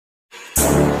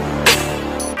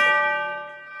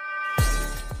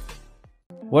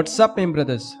What's up my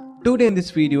brothers? Today in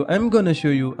this video I'm gonna show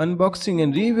you unboxing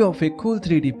and review of a cool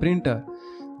 3D printer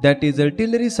that is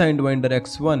Artillery Sidewinder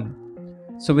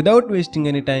X1. So without wasting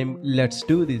any time, let's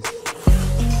do this.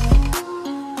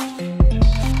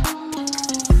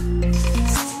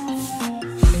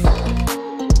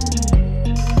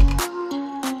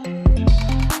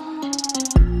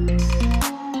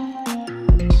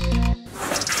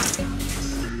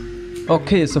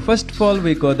 Okay, so first of all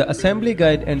we got the assembly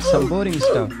guide and some boring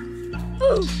stuff.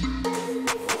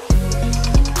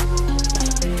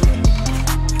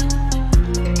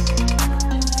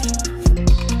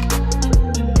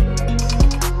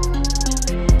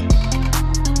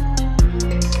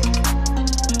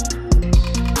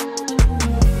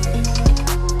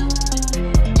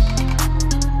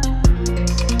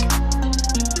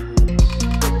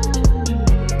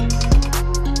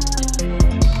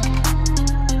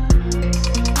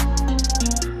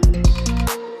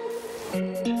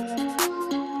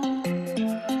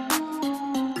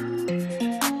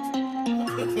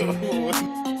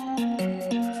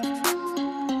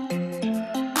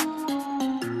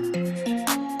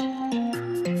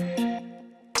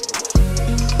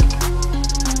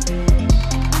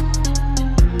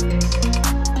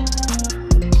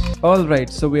 Alright,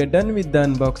 so we are done with the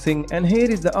unboxing and here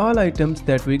is the all items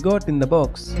that we got in the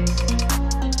box.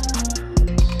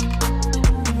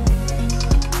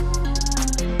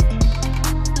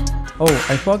 Oh,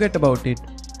 I forgot about it.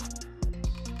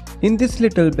 In this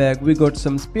little bag we got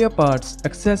some spare parts,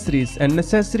 accessories and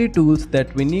necessary tools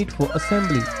that we need for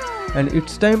assembly. And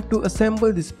it's time to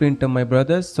assemble this printer my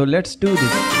brothers, so let's do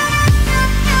this.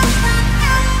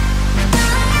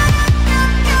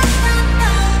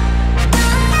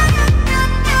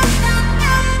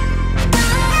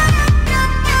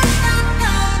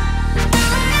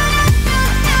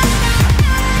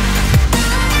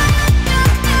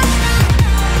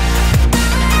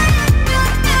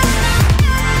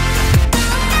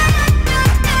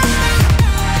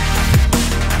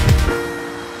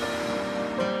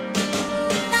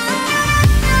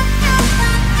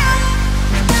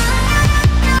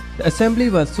 The assembly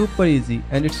was super easy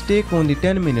and it takes only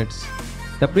 10 minutes.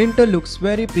 The printer looks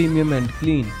very premium and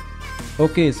clean.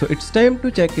 Okay, so it's time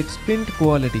to check its print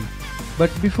quality.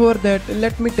 But before that,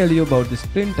 let me tell you about this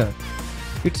printer.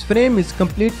 Its frame is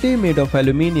completely made of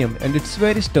aluminium and it's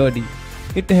very sturdy.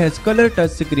 It has color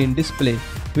touchscreen display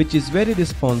which is very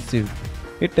responsive.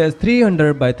 It has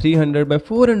 300 by 300 by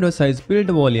 400 size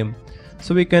build volume,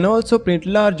 so we can also print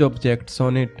large objects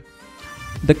on it.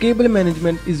 The cable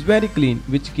management is very clean,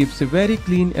 which gives a very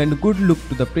clean and good look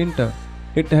to the printer.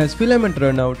 It has filament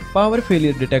runout, power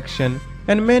failure detection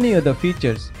and many other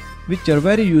features which are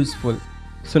very useful.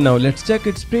 So now let's check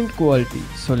its print quality.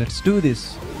 So let's do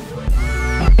this.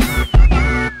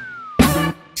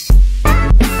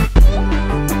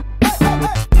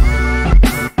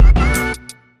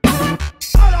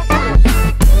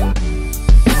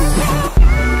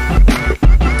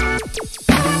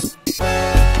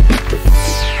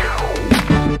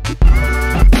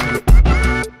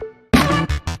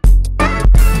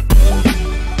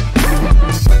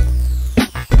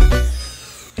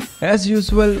 As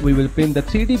usual, we will print the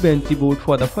 3D Benchy board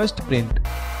for the first print.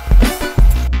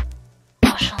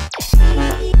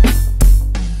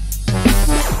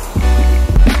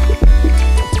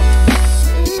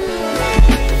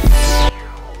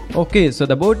 Okay, so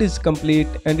the board is complete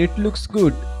and it looks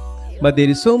good. But there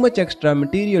is so much extra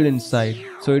material inside,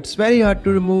 so it's very hard to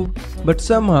remove, but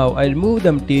somehow I removed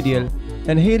the material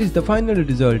and here is the final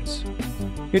results.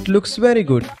 It looks very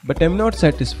good, but I'm not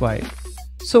satisfied.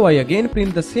 So I again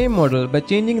print the same model by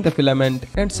changing the filament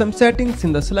and some settings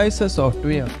in the slicer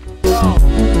software.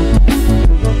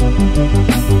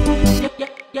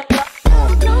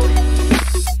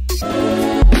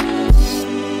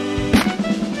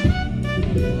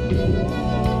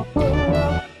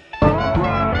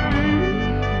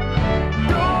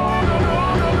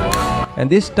 And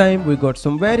this time we got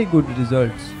some very good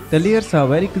results. The layers are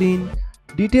very clean,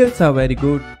 details are very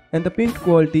good, and the print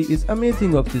quality is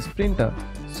amazing of this printer.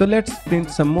 So let's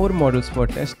print some more models for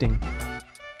testing.